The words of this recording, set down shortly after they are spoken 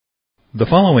The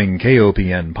following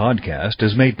KOPN podcast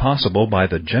is made possible by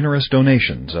the generous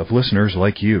donations of listeners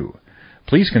like you.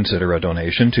 Please consider a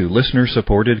donation to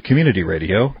listener-supported community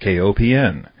radio,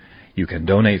 KOPN. You can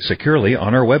donate securely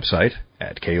on our website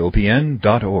at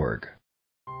kopn.org.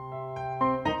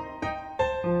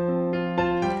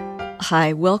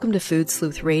 Hi, welcome to Food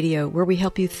Sleuth Radio, where we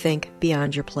help you think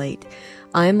beyond your plate.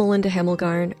 I'm Melinda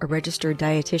Hemmelgarn, a registered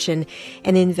dietitian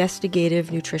and investigative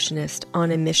nutritionist on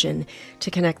a mission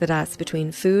to connect the dots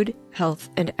between food, health,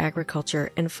 and agriculture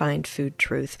and find food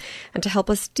truth. And to help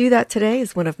us do that today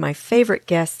is one of my favorite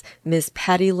guests, Ms.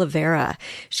 Patty Livera.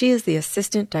 She is the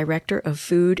Assistant Director of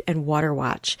Food and Water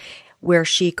Watch, where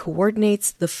she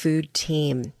coordinates the food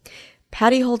team.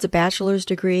 Patty holds a bachelor's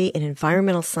degree in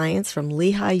environmental science from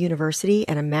Lehigh University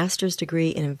and a master's degree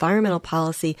in environmental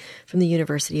policy from the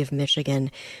University of Michigan.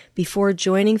 Before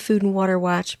joining Food and Water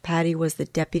Watch, Patty was the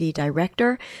deputy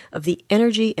director of the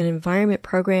Energy and Environment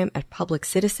Program at Public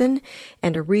Citizen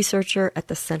and a researcher at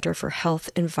the Center for Health,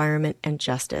 Environment, and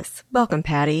Justice. Welcome,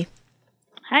 Patty.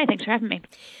 Hi, thanks for having me.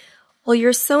 Well,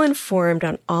 you're so informed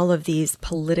on all of these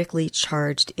politically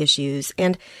charged issues,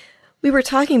 and we were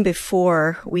talking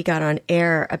before we got on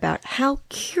air about how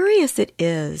curious it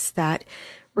is that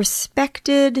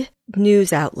respected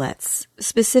news outlets,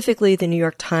 specifically the New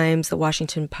York Times, the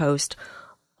Washington Post,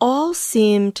 all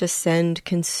seem to send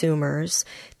consumers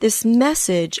this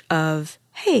message of,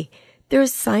 hey,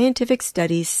 there's scientific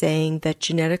studies saying that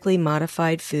genetically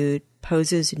modified food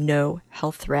poses no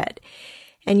health threat.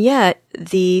 And yet,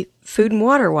 the Food and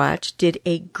Water Watch did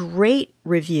a great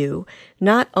review,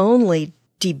 not only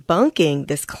debunking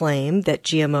this claim that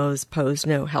GMOs pose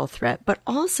no health threat, but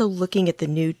also looking at the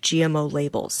new GMO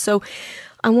labels. So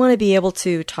I want to be able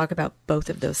to talk about both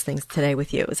of those things today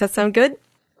with you. Does that sound good?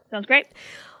 Sounds great.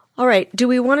 All right. Do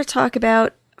we want to talk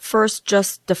about first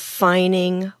just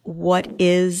defining what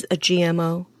is a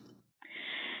GMO?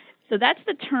 So that's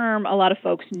the term a lot of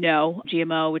folks know,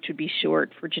 GMO, which would be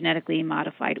short for genetically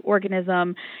modified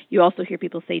organism. You also hear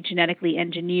people say genetically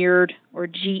engineered or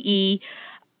GE.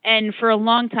 And for a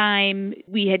long time,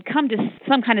 we had come to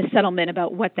some kind of settlement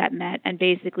about what that meant. And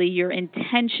basically, you're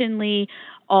intentionally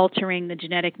altering the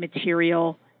genetic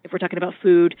material, if we're talking about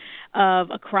food,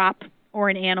 of a crop or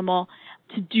an animal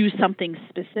to do something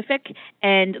specific.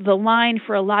 And the line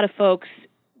for a lot of folks,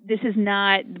 this is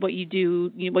not what you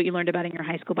do, what you learned about in your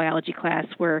high school biology class,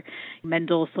 where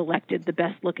Mendel selected the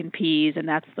best looking peas, and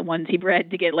that's the ones he bred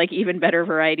to get like even better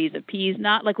varieties of peas.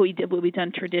 Not like what we've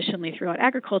done traditionally throughout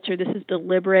agriculture. This is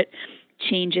deliberate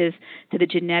changes to the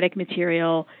genetic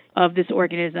material of this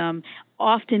organism,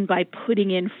 often by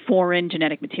putting in foreign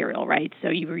genetic material, right? So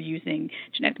you were using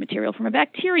genetic material from a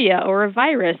bacteria or a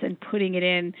virus and putting it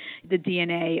in the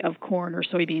DNA of corn or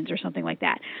soybeans or something like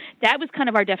that. That was kind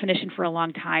of our definition for a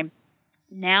long time.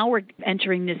 Now we're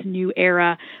entering this new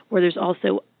era where there's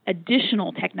also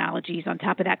additional technologies on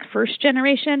top of that first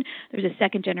generation. There's a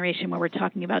second generation where we're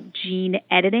talking about gene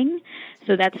editing.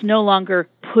 So that's no longer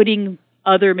putting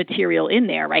other material in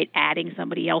there, right? Adding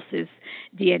somebody else's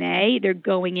DNA. They're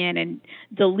going in and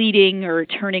deleting or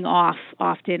turning off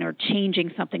often or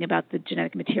changing something about the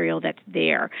genetic material that's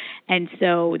there. And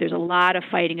so there's a lot of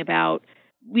fighting about,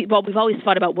 we've always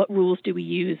thought about what rules do we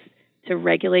use to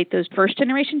regulate those first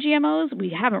generation GMOs. We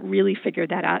haven't really figured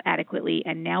that out adequately.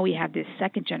 And now we have this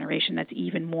second generation that's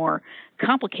even more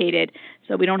complicated.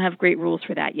 So we don't have great rules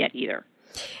for that yet either.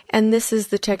 And this is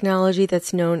the technology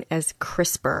that's known as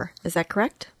CRISPR. Is that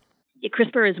correct? Yeah,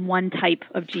 CRISPR is one type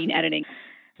of gene editing,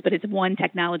 but it's one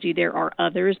technology. There are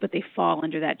others, but they fall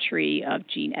under that tree of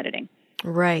gene editing.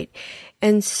 Right.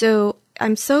 And so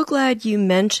I'm so glad you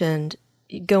mentioned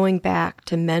going back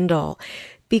to Mendel,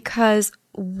 because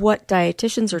what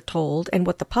dietitians are told and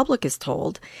what the public is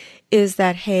told is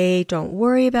that, hey, don't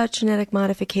worry about genetic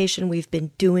modification. We've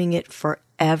been doing it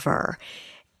forever.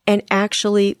 And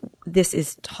actually, this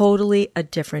is totally a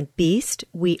different beast.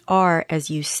 We are, as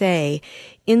you say,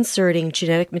 inserting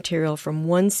genetic material from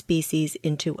one species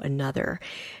into another.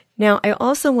 Now, I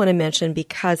also want to mention,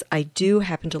 because I do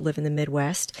happen to live in the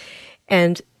Midwest,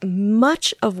 and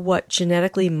much of what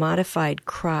genetically modified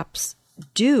crops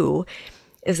do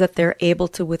is that they're able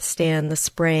to withstand the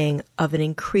spraying of an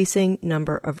increasing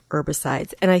number of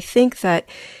herbicides. And I think that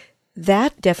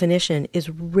that definition is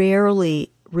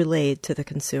rarely relayed to the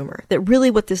consumer. That really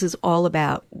what this is all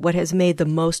about, what has made the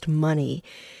most money,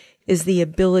 is the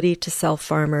ability to sell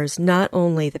farmers not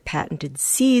only the patented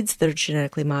seeds that are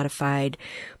genetically modified,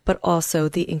 but also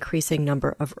the increasing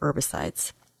number of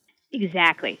herbicides.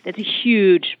 Exactly. That's a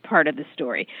huge part of the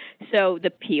story. So the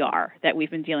PR that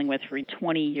we've been dealing with for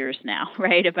 20 years now,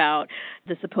 right, about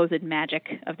the supposed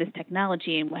magic of this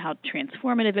technology and how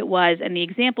transformative it was. And the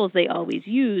examples they always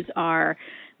use are,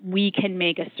 we can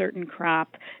make a certain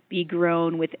crop be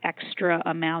grown with extra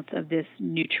amounts of this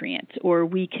nutrient, or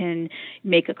we can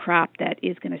make a crop that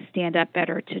is going to stand up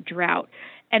better to drought.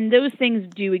 And those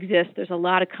things do exist. There's a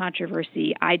lot of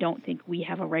controversy. I don't think we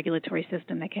have a regulatory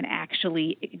system that can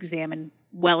actually examine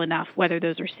well enough whether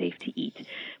those are safe to eat.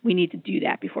 We need to do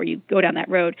that before you go down that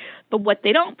road. But what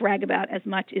they don't brag about as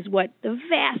much is what the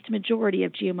vast majority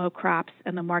of GMO crops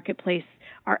in the marketplace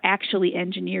are actually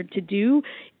engineered to do,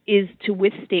 is to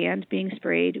withstand being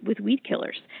sprayed with weed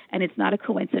killers. And it's not a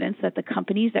coincidence that the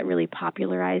companies that really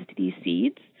popularized these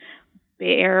seeds,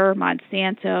 Bayer,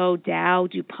 Monsanto, Dow,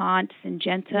 DuPont,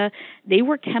 Syngenta, they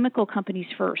were chemical companies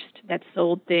first that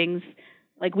sold things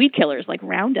like weed killers, like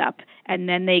Roundup, and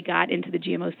then they got into the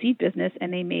GMO seed business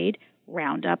and they made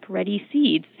Roundup-ready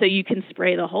seeds. So you can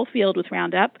spray the whole field with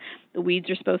Roundup, the weeds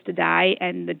are supposed to die,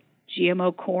 and the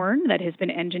GMO corn that has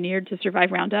been engineered to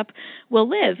survive Roundup will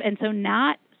live. And so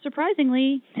not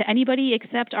surprisingly, to anybody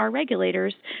except our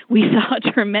regulators, we saw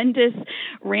a tremendous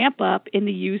ramp up in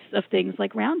the use of things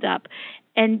like Roundup.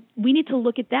 And we need to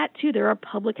look at that, too. There are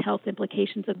public health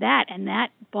implications of that, and that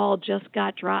ball just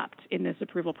got dropped in this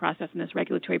approval process, in this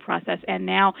regulatory process. And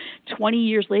now, 20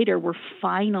 years later, we're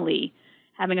finally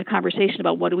having a conversation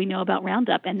about what do we know about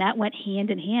Roundup, and that went hand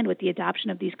in hand with the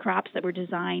adoption of these crops that were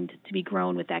designed to be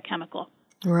grown with that chemical.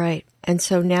 Right. And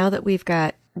so now that we've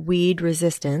got weed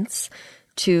resistance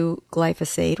to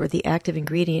glyphosate, or the active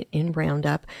ingredient in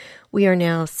Roundup, we are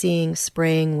now seeing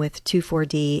spraying with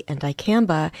 2,4-D and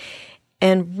dicamba.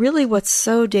 And really what's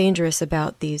so dangerous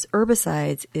about these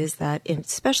herbicides is that,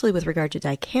 especially with regard to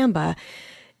dicamba,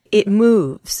 it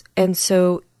moves. And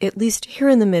so at least here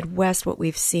in the Midwest, what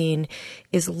we've seen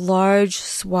is large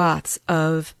swaths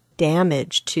of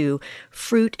damage to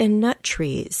fruit and nut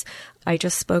trees. I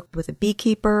just spoke with a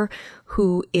beekeeper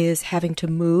who is having to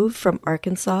move from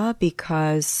Arkansas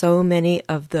because so many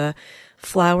of the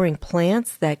flowering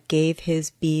plants that gave his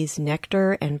bees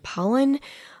nectar and pollen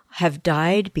have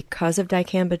died because of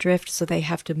dicamba drift, so they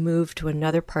have to move to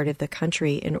another part of the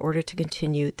country in order to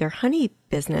continue their honey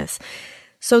business.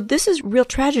 So this is real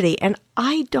tragedy, and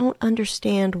I don't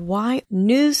understand why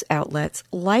news outlets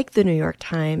like the New York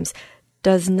Times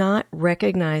does not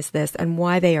recognize this and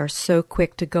why they are so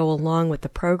quick to go along with the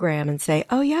program and say,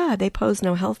 oh yeah, they pose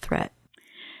no health threat.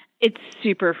 It's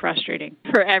super frustrating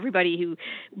for everybody who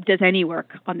does any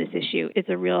work on this issue. It's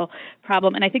a real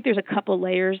problem. And I think there's a couple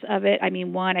layers of it. I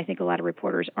mean, one, I think a lot of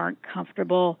reporters aren't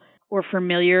comfortable or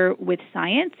familiar with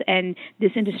science, and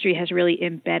this industry has really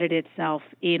embedded itself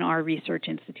in our research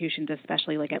institutions,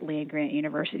 especially like at land-grant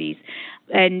universities.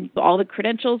 And all the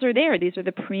credentials are there. These are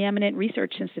the preeminent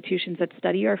research institutions that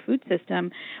study our food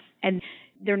system, and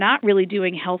they're not really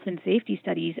doing health and safety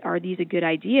studies. Are these a good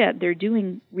idea? They're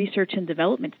doing research and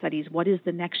development studies. What is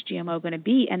the next GMO going to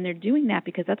be? And they're doing that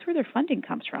because that's where their funding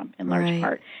comes from in large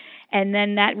part. And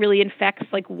then that really infects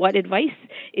like what advice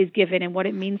is given and what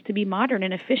it means to be modern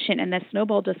and efficient. And that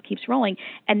snowball just keeps rolling.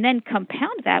 And then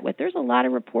compound that with there's a lot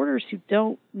of reporters who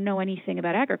don't know anything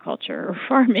about agriculture or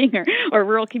farming or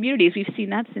rural communities. We've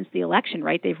seen that since the election,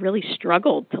 right? They've really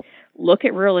struggled to look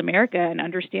at rural America and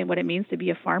understand what it means to be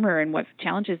a farmer and what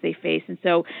challenges they face. And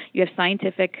so you have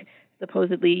scientific,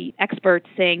 supposedly experts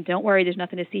saying, don't worry, there's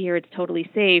nothing to see here, it's totally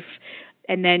safe.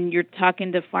 And then you're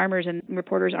talking to farmers, and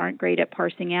reporters aren't great at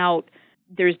parsing out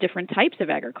there's different types of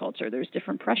agriculture. There's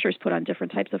different pressures put on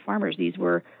different types of farmers.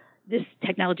 This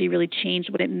technology really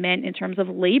changed what it meant in terms of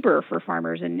labor for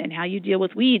farmers and how you deal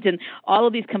with weeds. And all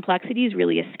of these complexities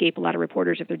really escape a lot of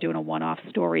reporters if they're doing a one-off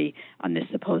story on this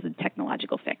supposed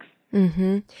technological fix.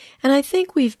 Mm-hmm. And I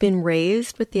think we've been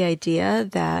raised with the idea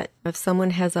that if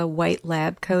someone has a white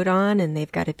lab coat on and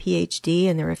they've got a PhD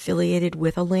and they're affiliated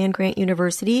with a land-grant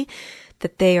university,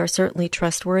 that they are certainly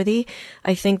trustworthy.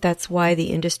 I think that's why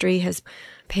the industry has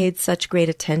paid such great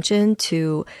attention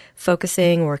to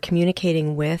focusing or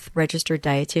communicating with registered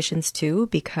dietitians too,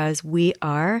 because we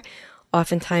are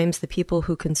oftentimes the people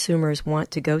who consumers want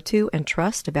to go to and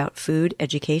trust about food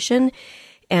education.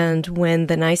 And when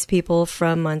the nice people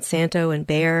from Monsanto and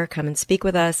Bayer come and speak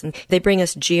with us and they bring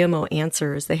us GMO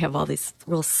answers, they have all these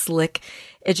real slick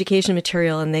education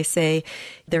material and they say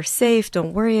they're safe,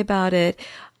 don't worry about it.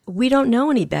 We don't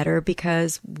know any better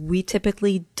because we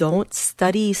typically don't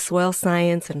study soil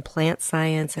science and plant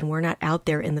science, and we're not out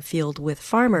there in the field with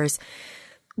farmers,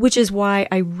 which is why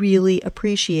I really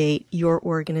appreciate your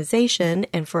organization.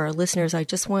 And for our listeners, I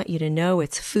just want you to know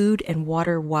it's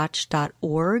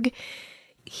foodandwaterwatch.org.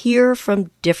 hear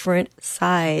from different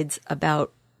sides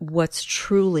about what's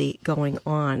truly going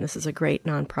on. This is a great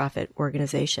nonprofit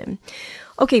organization.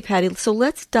 Okay, Patty, so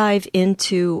let's dive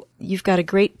into, you've got a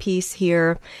great piece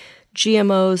here.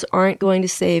 GMOs aren't going to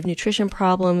save nutrition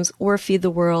problems or feed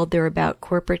the world. They're about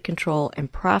corporate control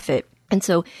and profit. And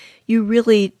so you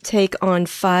really take on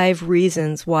 5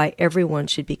 reasons why everyone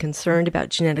should be concerned about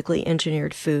genetically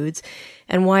engineered foods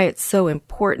and why it's so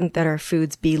important that our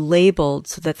foods be labeled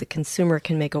so that the consumer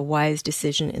can make a wise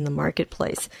decision in the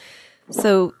marketplace.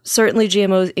 So certainly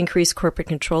GMOs increase corporate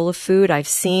control of food. I've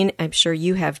seen, I'm sure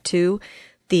you have too,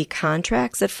 the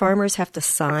contracts that farmers have to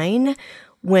sign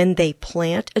when they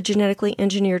plant a genetically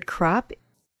engineered crop.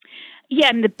 Yeah,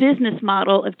 and the business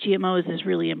model of GMOs is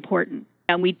really important.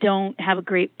 And we don't have a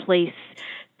great place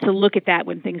to look at that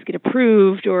when things get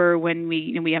approved or when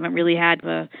we haven't really had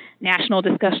a national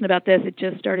discussion about this. It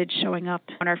just started showing up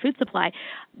on our food supply.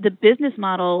 The business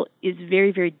model is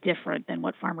very, very different than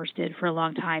what farmers did for a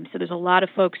long time. So there's a lot of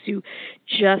folks who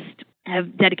just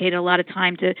have dedicated a lot of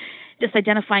time to just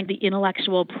identifying the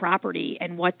intellectual property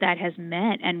and what that has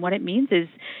meant. And what it means is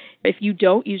if you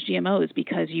don't use GMOs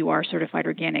because you are certified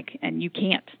organic and you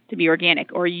can't to be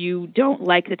organic, or you don't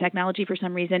like the technology for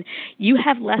some reason, you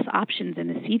have less options in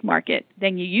the seed market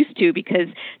than you used to, because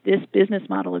this business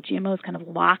model of GMOs kind of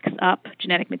locks up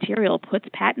genetic material, puts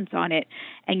patents on it,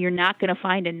 and you're not going to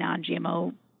find a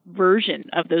non-GMO version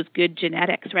of those good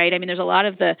genetics, right? I mean, there's a lot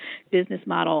of the business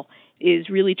model is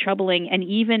really troubling. And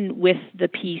even with the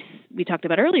piece we talked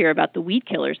about earlier about the weed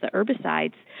killers, the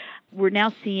herbicides, we're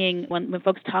now seeing when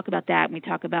folks talk about that, and we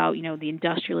talk about, the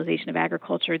industrialization of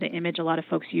agriculture, the image a lot of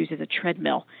folks use is a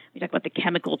treadmill. We talk about the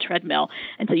chemical treadmill.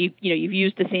 And so you've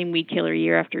used the same weed killer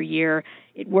year after year.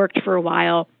 It worked for a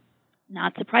while.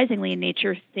 Not surprisingly, in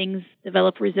nature, things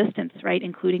develop resistance, right,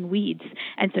 including weeds.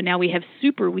 And so now we have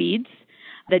super weeds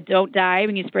that don't die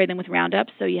when you spray them with Roundup,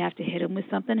 so you have to hit them with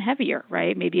something heavier,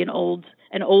 right? Maybe an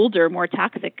older, more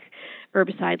toxic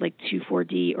herbicide like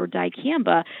 2,4-D or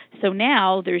dicamba. So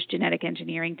now there's genetic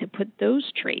engineering to put those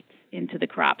traits into the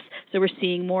crops. So we're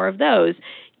seeing more of those.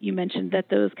 You mentioned that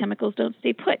those chemicals don't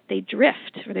stay put. They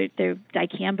drift. Their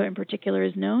dicamba in particular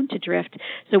is known to drift.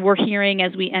 So we're hearing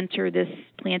as we enter this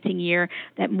planting year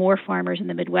that more farmers in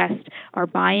the Midwest are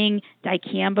buying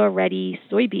dicamba-ready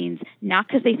soybeans, not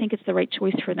because they think it's the right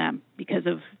choice for them because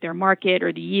of their market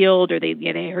or the yield or they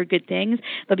heard good things,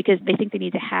 but because they think they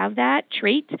need to have that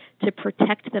trait to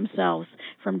protect themselves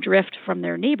from drift from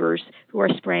their neighbors who are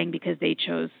spraying because they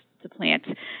chose to plant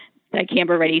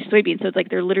dicamba-ready soybeans. So it's like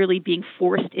they're literally being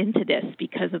forced into this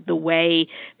because of the way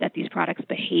that these products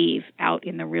behave out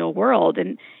in the real world.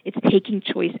 And it's taking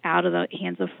choice out of the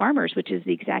hands of farmers, which is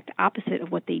the exact opposite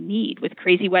of what they need. With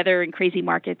crazy weather and crazy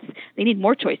markets, they need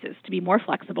more choices to be more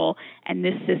flexible, and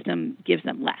this system gives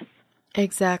them less.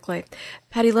 Exactly.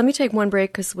 Patty, let me take one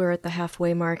break because we're at the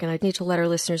halfway mark, and I need to let our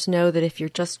listeners know that if you're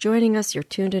just joining us, you're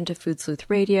tuned into Food Sleuth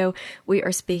Radio. We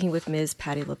are speaking with Ms.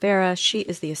 Patty Livera. She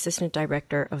is the Assistant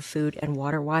Director of Food and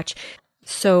Water Watch.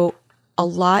 So a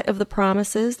lot of the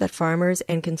promises that farmers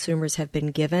and consumers have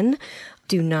been given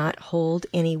do not hold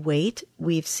any weight.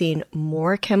 We've seen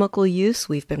more chemical use.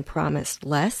 We've been promised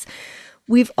less.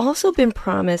 We've also been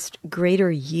promised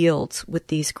greater yields with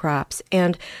these crops.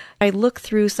 And I look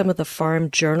through some of the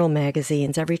farm journal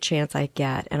magazines every chance I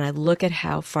get, and I look at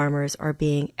how farmers are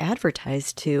being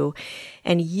advertised to,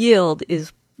 and yield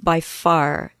is by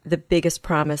far the biggest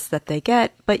promise that they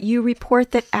get. But you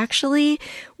report that actually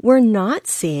we're not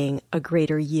seeing a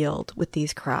greater yield with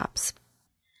these crops.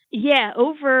 Yeah,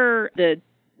 over the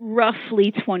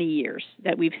roughly 20 years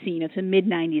that we've seen. It's the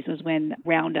mid-90s was when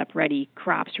Roundup-ready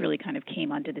crops really kind of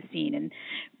came onto the scene. And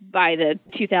by the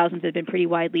 2000s, they've been pretty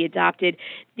widely adopted.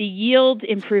 The yield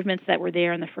improvements that were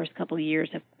there in the first couple of years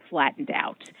have flattened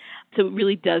out. So it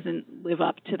really doesn't live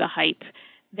up to the hype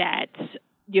that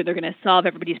they're going to solve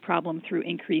everybody's problem through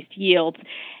increased yields.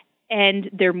 And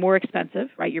they're more expensive,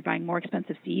 right? You're buying more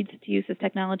expensive seeds to use this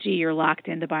technology. You're locked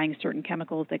into buying certain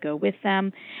chemicals that go with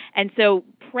them. And so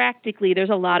practically, there's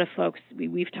a lot of folks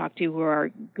we've talked to who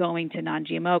are going to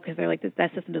non-GMO because they're like,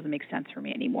 that system doesn't make sense for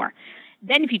me anymore.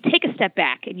 Then if you take a step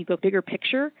back and you go bigger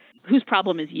picture, whose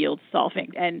problem is yield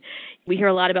solving? And we hear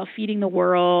a lot about feeding the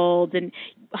world, and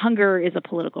hunger is a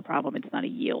political problem. It's not a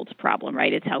yield problem,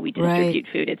 right? It's how we distribute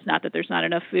food. It's not that there's not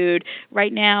enough food.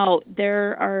 Right now,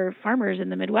 there are farmers in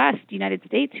the Midwest, United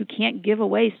States, who can't give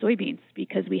away soybeans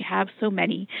because we have so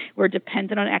many. We're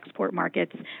dependent on export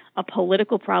markets. A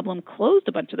political problem closed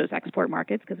a bunch of those export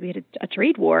markets because we had a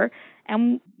trade war.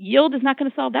 And yield is not going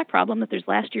to solve that problem, that there's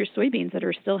last year's soybeans that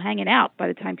are still hanging out by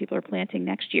the time people are planting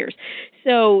next year's.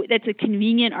 So that's a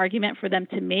convenient argument for them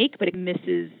to make, but it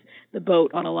misses the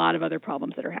boat on a lot of other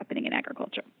problems that are happening in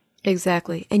agriculture.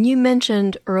 Exactly. And you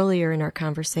mentioned earlier in our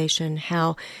conversation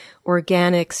how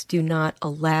organics do not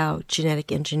allow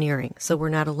genetic engineering. So we're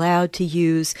not allowed to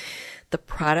use the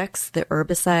products, the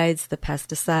herbicides, the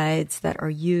pesticides that are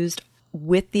used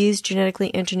with these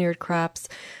genetically engineered crops,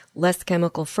 less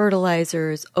chemical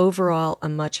fertilizers, overall a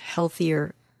much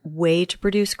healthier way to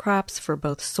produce crops for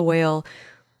both soil,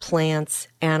 plants,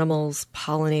 animals,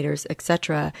 pollinators,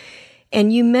 etc.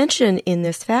 And you mention in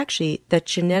this fact sheet that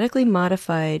genetically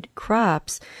modified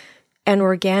crops and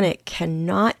organic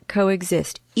cannot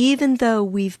coexist, even though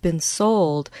we've been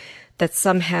sold that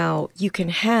somehow you can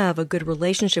have a good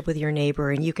relationship with your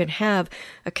neighbor and you can have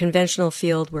a conventional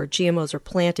field where GMOs are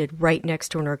planted right next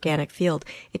to an organic field.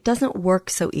 It doesn't work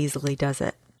so easily, does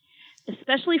it?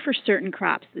 Especially for certain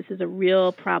crops. This is a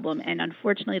real problem, and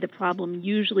unfortunately the problem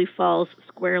usually falls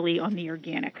squarely on the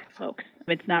organic folks.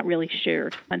 It's not really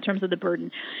shared in terms of the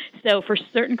burden. So for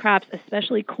certain crops,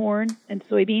 especially corn and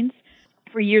soybeans,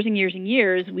 for years and years and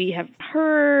years, we have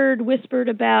heard, whispered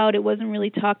about, it wasn't really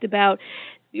talked about,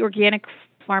 the organic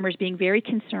farmers being very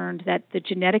concerned that the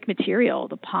genetic material,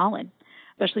 the pollen,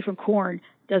 especially from corn,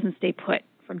 doesn't stay put.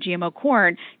 From GMO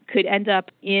corn could end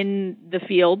up in the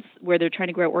fields where they're trying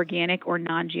to grow organic or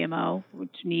non-GMO,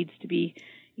 which needs to be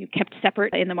kept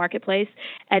separate in the marketplace,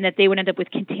 and that they would end up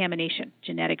with contamination.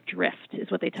 Genetic drift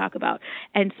is what they talk about.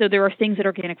 And so there are things that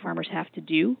organic farmers have to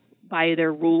do by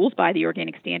their rules, by the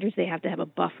organic standards. They have to have a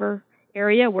buffer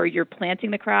area where you're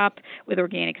planting the crop with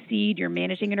organic seed, you're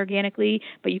managing it organically,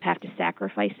 but you have to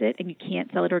sacrifice it, and you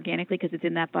can't sell it organically because it's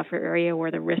in that buffer area where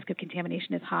the risk of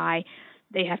contamination is high.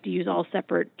 They have to use all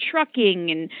separate trucking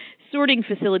and sorting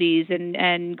facilities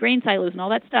and grain silos and all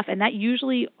that stuff. And that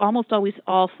usually almost always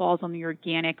all falls on the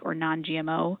organic or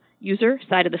non-GMO user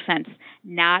side of the fence,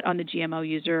 not on the GMO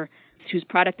user whose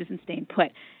product isn't staying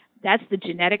put. That's the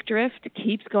genetic drift. It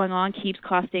keeps going on, keeps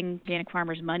costing organic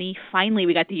farmers money. Finally,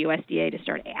 we got the USDA to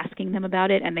start asking them about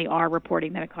it, and they are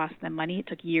reporting that it costs them money. It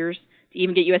took years to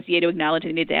even get USDA to acknowledge they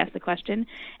needed to ask the question.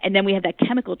 And then we have that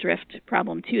chemical drift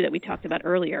problem, too, that we talked about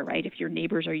earlier, right? If your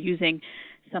neighbors are using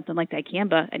something like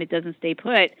dicamba and it doesn't stay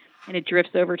put and it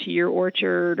drifts over to your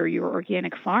orchard or your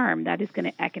organic farm, that is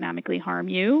going to economically harm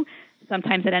you.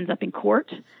 Sometimes it ends up in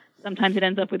court. Sometimes it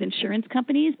ends up with insurance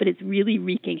companies, but it's really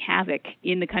wreaking havoc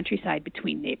in the countryside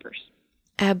between neighbors.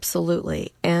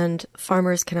 Absolutely. And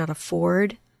farmers cannot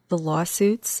afford the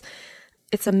lawsuits.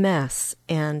 It's a mess.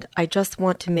 And I just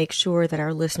want to make sure that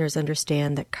our listeners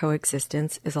understand that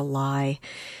coexistence is a lie.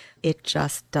 It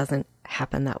just doesn't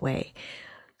happen that way.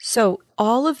 So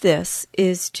all of this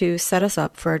is to set us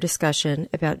up for our discussion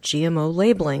about GMO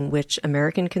labeling, which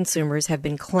American consumers have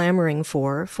been clamoring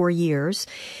for years.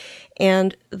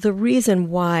 And the reason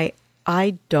why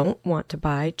I don't want to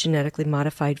buy genetically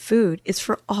modified food is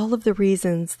for all of the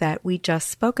reasons that we just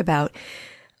spoke about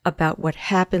what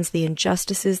happens, the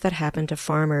injustices that happen to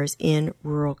farmers in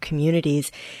rural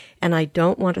communities. And I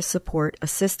don't want to support a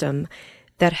system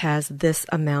that has this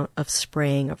amount of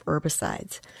spraying of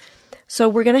herbicides. So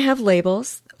we're going to have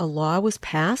labels. A law was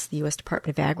passed. The U.S.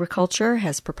 Department of Agriculture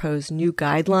has proposed new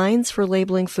guidelines for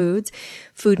labeling foods.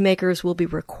 Food makers will be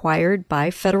required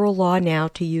by federal law now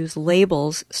to use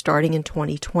labels starting in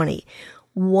 2020.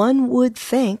 One would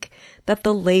think that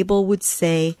the label would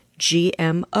say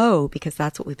GMO because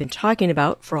that's what we've been talking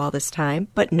about for all this time.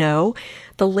 But no,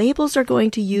 the labels are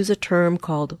going to use a term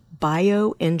called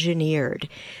bioengineered.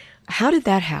 How did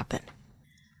that happen?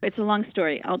 It's a long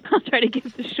story. I'll try to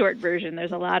give the short version.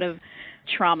 There's a lot of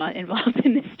trauma involved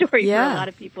in this story for a lot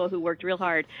of people who worked real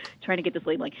hard trying to get this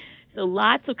labeling. So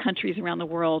lots of countries around the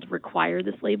world require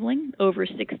this labeling, over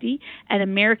 60, and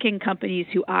American companies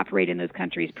who operate in those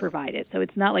countries provide it. So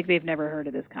it's not like they've never heard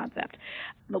of this concept.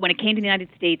 But when it came to the United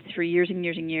States, for years and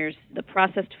years and years, the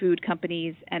processed food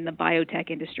companies and the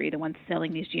biotech industry, the ones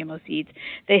selling these GMO seeds,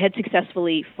 they had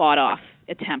successfully fought off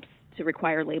attempts to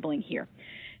require labeling here.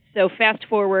 So fast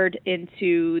forward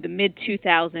into the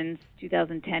mid-2000s,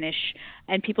 2010-ish,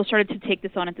 and people started to take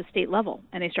this on at the state level,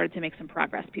 and they started to make some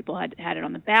progress. People had it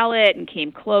on the ballot and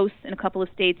came close in a couple of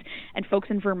states, and folks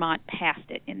in Vermont passed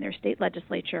it in their state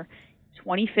legislature.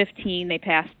 2015, they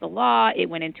passed the law. It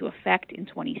went into effect in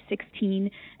 2016,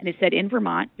 and it said in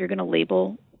Vermont, you're going to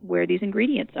label where these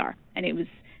ingredients are. And it was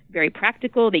very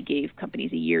practical. They gave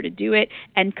companies a year to do it,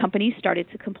 and companies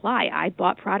started to comply. I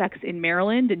bought products in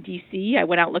Maryland and D.C. I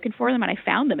went out looking for them, and I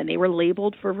found them, and they were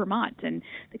labeled for Vermont. And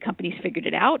the companies figured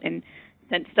it out and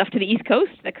sent stuff to the East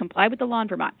Coast that complied with the law in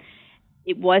Vermont.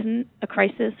 It wasn't a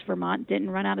crisis. Vermont didn't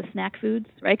run out of snack foods,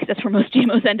 right? Because that's where most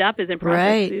GMOs end up, is in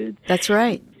processed foods. That's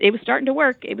right. It was starting to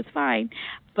work. It was fine.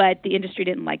 But the industry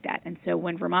didn't like that. And so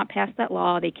when Vermont passed that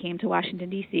law, they came to Washington,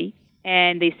 D.C.,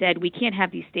 and they said, we can't have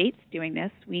these states doing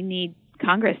this. We need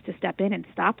Congress to step in and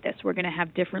stop this. We're going to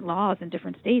have different laws in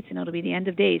different states, and it'll be the end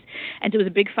of days. And so it was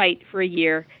a big fight for a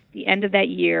year. The end of that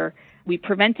year, we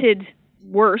prevented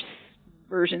worse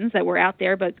versions that were out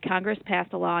there, but Congress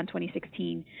passed a law in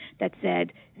 2016 that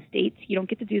said, states, you don't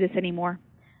get to do this anymore.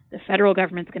 The federal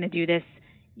government's going to do this.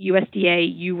 USDA,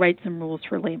 you write some rules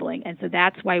for labeling. And so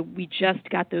that's why we just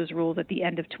got those rules at the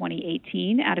end of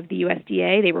 2018 out of the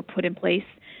USDA. They were put in place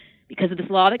because of this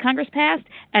law that Congress passed,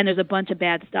 and there's a bunch of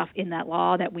bad stuff in that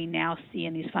law that we now see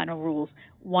in these final rules.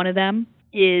 One of them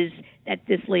is that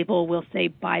this label will say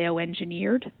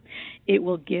bioengineered. It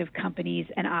will give companies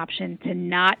an option to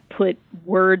not put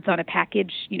words on a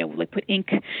package, like put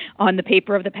ink on the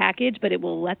paper of the package, but it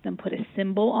will let them put a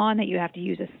symbol on that you have to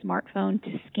use a smartphone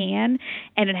to scan.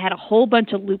 And it had a whole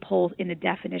bunch of loopholes in the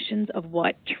definitions of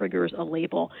what triggers a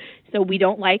label. So we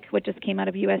don't like what just came out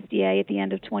of USDA at the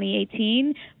end of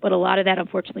 2018, but a lot of that,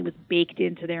 unfortunately, was baked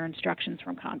into their instructions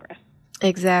from Congress.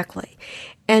 Exactly.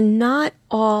 And not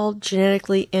all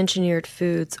genetically engineered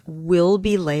foods will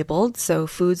be labeled. So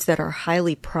foods that are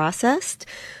highly processed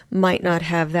might not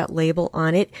have that label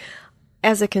on it.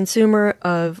 As a consumer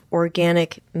of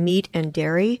organic meat and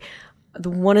dairy,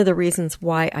 one of the reasons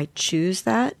why I choose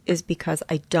that is because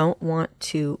I don't want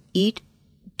to eat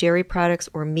dairy products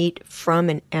or meat from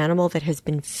an animal that has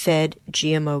been fed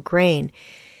GMO grain.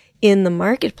 In the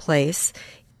marketplace,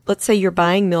 let's say you're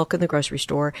buying milk in the grocery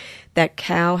store, that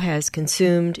cow has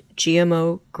consumed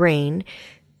GMO grain,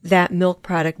 that milk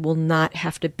product will not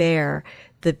have to bear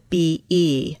the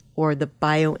BE or the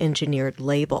bioengineered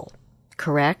label,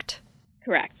 correct?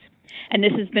 Correct. And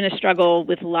this has been a struggle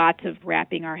with lots of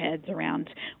wrapping our heads around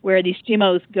where these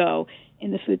GMOs go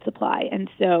in the food supply. And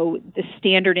so the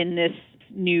standard in this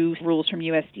new rules from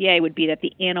USDA would be that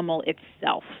the animal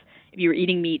itself, if you were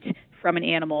eating meat from an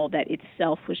animal that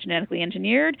itself was genetically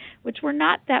engineered, which we're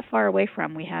not that far away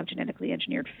from. We have genetically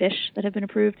engineered fish that have been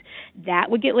approved. That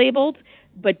would get labeled,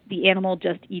 but the animal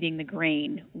just eating the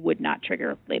grain would not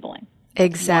trigger labeling.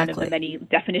 Exactly. One of the many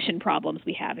definition problems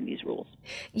we have in these rules.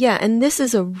 Yeah, and this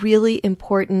is a really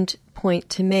important point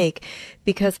to make,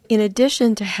 because in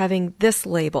addition to having this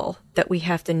label that we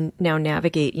have to now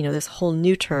navigate, this whole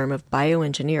new term of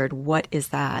bioengineered, what is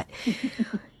that?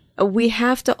 We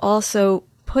have to also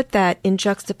put that in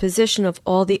juxtaposition of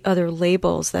all the other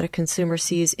labels that a consumer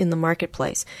sees in the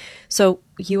marketplace. So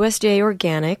USDA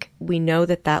organic, we know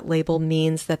that that label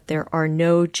means that there are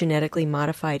no genetically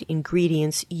modified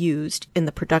ingredients used in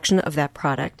the production of that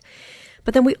product.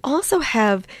 But then we also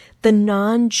have the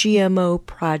non-GMO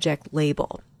project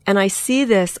label. And I see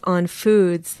this on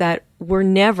foods that were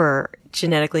never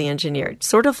genetically engineered,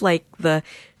 sort of like the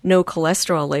no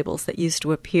cholesterol labels that used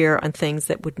to appear on things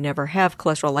that would never have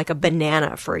cholesterol, like a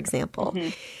banana, for example. Mm-hmm.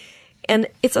 And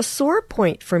it's a sore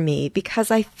point for me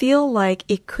because I feel like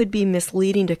it could be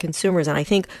misleading to consumers. And I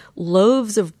think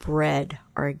loaves of bread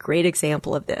are a great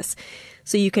example of this.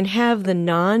 So you can have the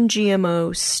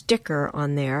non-GMO sticker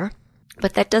on there,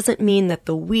 but that doesn't mean that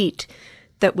the wheat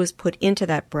that was put into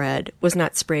that bread was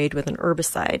not sprayed with an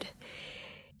herbicide.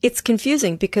 It's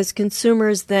confusing because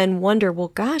consumers then wonder, well,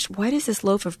 gosh, why does this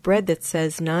loaf of bread that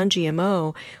says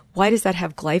non-GMO, why does that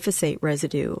have glyphosate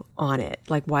residue on it?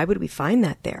 Like, why would we find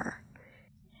that there?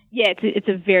 Yeah, it's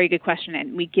a very good question,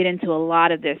 and we get into a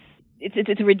lot of this.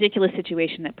 It's a ridiculous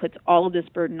situation that puts all of this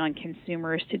burden on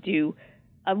consumers to do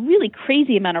a really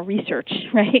crazy amount of research,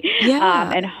 right?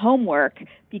 Yeah. And homework,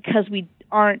 because we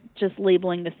aren't just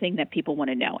labeling the thing that people want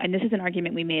to know. And this is an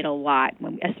argument we made a lot,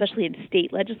 especially in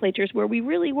state legislatures, where we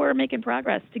really were making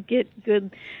progress to get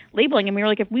good labeling. And we were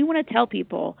like, if we want to tell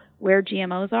people where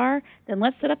GMOs are, then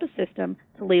let's set up a system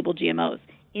to label GMOs.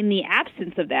 In the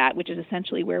absence of that, which is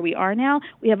essentially where we are now,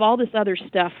 we have all this other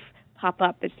stuff pop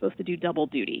up that's supposed to do double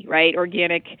duty, right?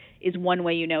 Organic is one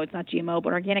way it's not GMO,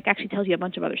 but organic actually tells you a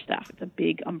bunch of other stuff. It's a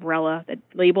big umbrella, that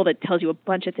label that tells you a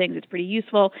bunch of things. It's pretty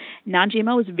useful.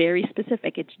 Non-GMO is very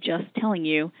specific. It's just telling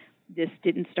you this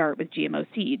didn't start with GMO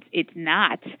seeds. It's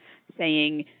not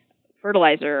saying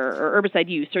fertilizer or herbicide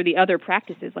use or the other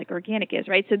practices like organic is,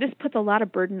 right? So this puts a lot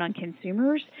of burden on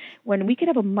consumers when we could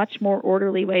have a much more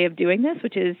orderly way of doing this,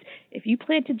 which is if you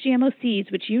planted GMO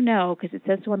seeds, which because it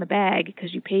says so on the bag,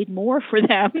 because you paid more for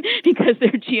them because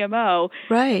they're GMO,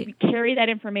 right? We carry that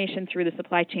information through the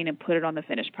supply chain and put it on the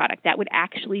finished product. That would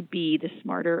actually be the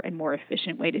smarter and more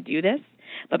efficient way to do this.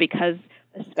 But because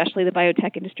especially the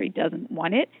biotech industry doesn't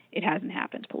want it, it hasn't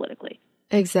happened politically.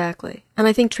 Exactly. And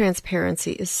I think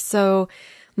transparency is so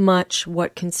much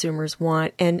what consumers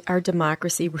want, and our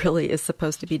democracy really is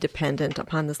supposed to be dependent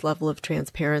upon this level of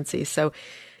transparency. So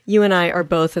you and I are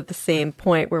both at the same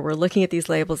point where we're looking at these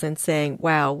labels and saying,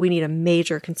 wow, we need a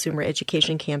major consumer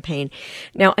education campaign.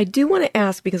 Now, I do want to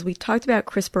ask, because we talked about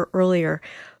CRISPR earlier.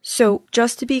 So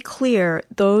just to be clear,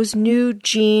 those new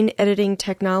gene editing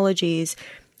technologies,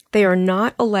 they are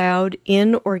not allowed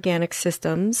in organic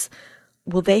systems.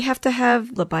 Will they have to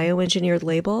have the bioengineered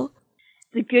label?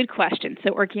 It's a good question.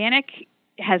 So organic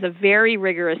has a very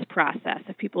rigorous process.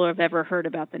 If people have ever heard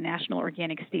about the National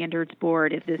Organic Standards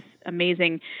Board, it's this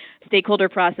amazing stakeholder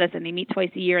process, and they meet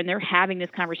twice a year, and they're having this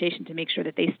conversation to make sure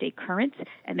that they stay current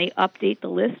and they update the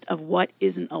list of what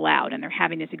isn't allowed. And they're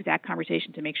having this exact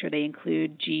conversation to make sure they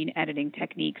include gene editing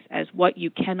techniques as what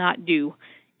you cannot do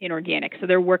in organic. So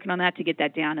they're working on that to get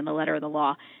that down in the letter of the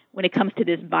law. When it comes to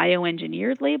this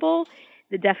bioengineered label,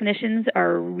 the definitions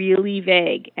are really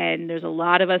vague, and there's a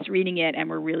lot of us reading it, and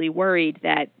we're really worried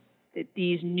that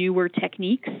these newer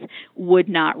techniques would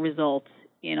not result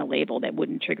in a label that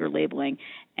wouldn't trigger labeling,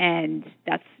 and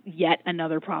that's yet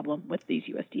another problem with these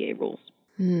USDA rules.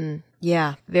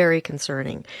 Yeah, very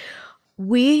concerning.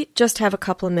 We just have a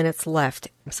couple of minutes left,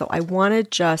 so I want to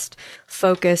just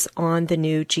focus on the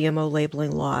new GMO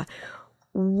labeling law.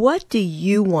 What do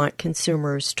you want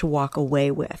consumers to walk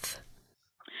away with?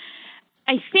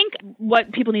 I think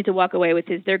what people need to walk away with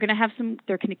is they're going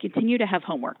to continue to have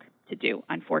homework to do,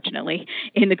 unfortunately,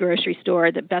 in the grocery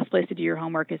store. The best place to do your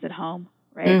homework is at home,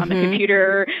 right? On the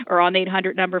computer or on the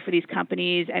 800 number for these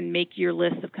companies, and make your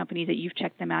list of companies that you've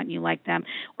checked them out and you like them.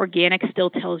 Organic still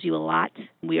tells you a lot.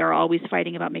 We are always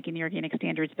fighting about making the organic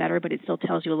standards better, but it still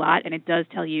tells you a lot, and it does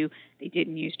tell you they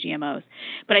didn't use GMOs.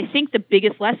 But I think the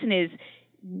biggest lesson is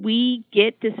we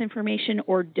get this information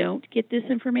or don't get this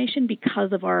information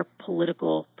because of our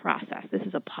political process. This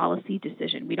is a policy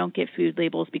decision. We don't get food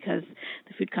labels because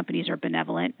the food companies are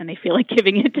benevolent and they feel like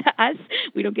giving it to us.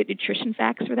 We don't get nutrition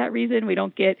facts for that reason. We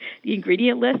don't get the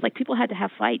ingredient list. Like, people had to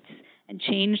have fights and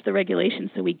change the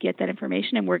regulations so we get that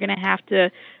information, and we're going to have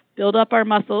to build up our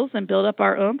muscles and build up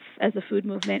our oomph as a food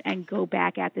movement and go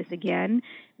back at this again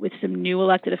with some new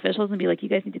elected officials and be like, you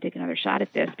guys need to take another shot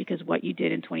at this because what you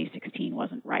did in 2016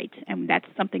 wasn't right. And that's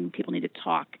something people need to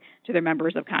talk to their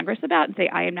members of Congress about and say,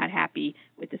 I am not happy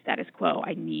with the status quo.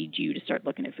 I need you to start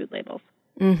looking at food labels.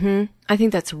 I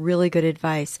think that's really good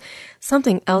advice.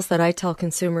 Something else that I tell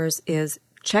consumers is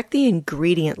check the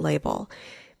ingredient label,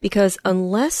 because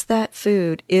unless that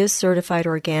food is certified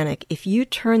organic, if you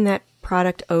turn that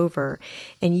product over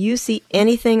and you see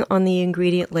anything on the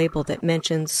ingredient label that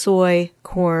mentions soy,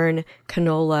 corn,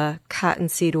 canola,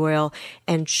 cottonseed oil,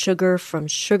 and sugar from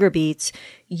sugar beets,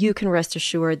 you can rest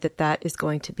assured that that is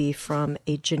going to be from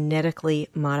a genetically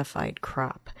modified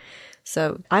crop.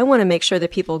 So I want to make sure that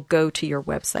people go to your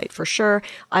website. For sure,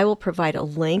 I will provide a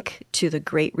link to the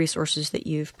great resources that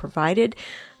you've provided.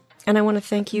 And I want to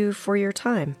thank you for your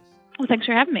time. Well, thanks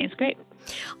for having me. It's great.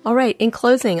 All right. In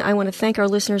closing, I want to thank our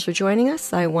listeners for joining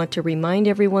us. I want to remind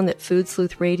everyone that Food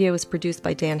Sleuth Radio is produced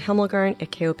by Dan Hemmelgarn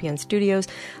at KOPN Studios.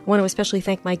 I want to especially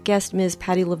thank my guest, Ms.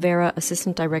 Patty Levera,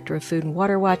 Assistant Director of Food and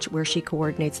Water Watch, where she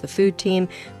coordinates the food team.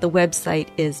 The website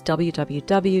is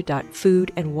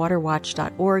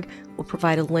www.foodandwaterwatch.org. We'll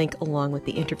provide a link along with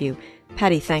the interview.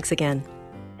 Patty, thanks again.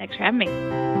 Thanks for having me.